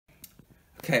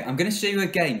Okay, I'm going to show you a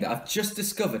game that I've just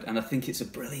discovered and I think it's a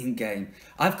brilliant game.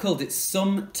 I've called it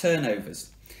Some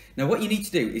Turnovers. Now what you need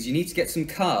to do is you need to get some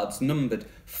cards numbered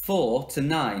 4 to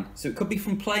 9. So it could be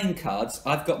from playing cards.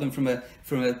 I've got them from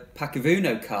a pack of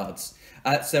Uno cards.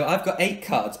 So I've got 8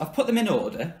 cards. I've put them in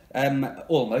order,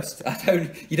 almost.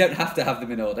 You don't have to have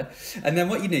them in order. And then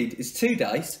what you need is 2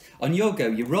 dice. On your go,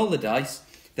 you roll the dice.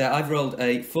 There, I've rolled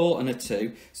a 4 and a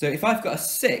 2. So if I've got a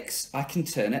 6, I can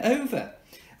turn it over.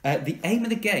 The aim of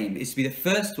the game is to be the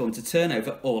first one to turn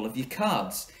over all of your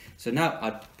cards. So now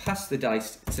I pass the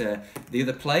dice to the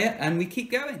other player and we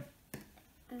keep going.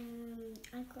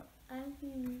 I've got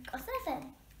 7.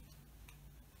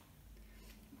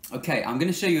 Okay, I'm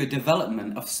going to show you a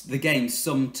development of the game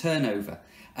Some Turnover.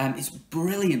 It's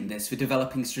brilliant, this, for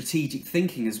developing strategic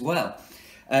thinking as well.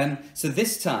 So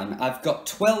this time I've got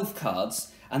 12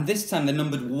 cards and this time they're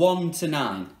numbered 1 to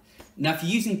 9. Now, if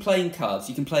you're using playing cards,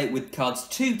 you can play it with cards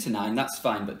 2 to 9, that's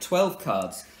fine, but 12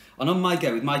 cards. And on my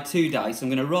go, with my 2 dice, I'm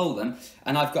going to roll them,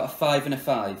 and I've got a 5 and a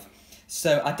 5.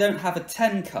 So I don't have a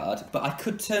 10 card, but I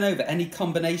could turn over any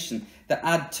combination that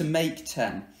add to make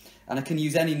 10. And I can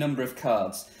use any number of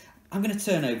cards. I'm going to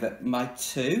turn over my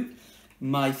 2,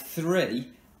 my 3,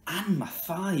 and my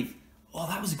 5. Oh,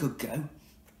 that was a good go.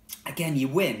 Again, you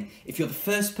win if you're the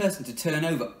first person to turn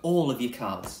over all of your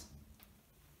cards.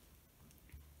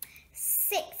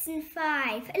 6 and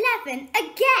 5, 11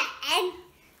 again.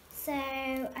 So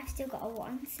I've still got a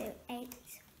 1, so 8,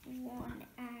 1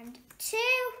 and 2.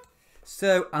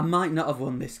 So I might not have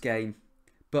won this game,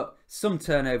 but Some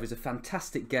Turnover is a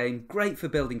fantastic game, great for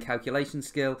building calculation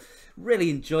skill, really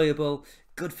enjoyable,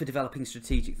 good for developing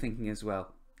strategic thinking as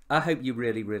well. I hope you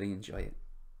really, really enjoy it.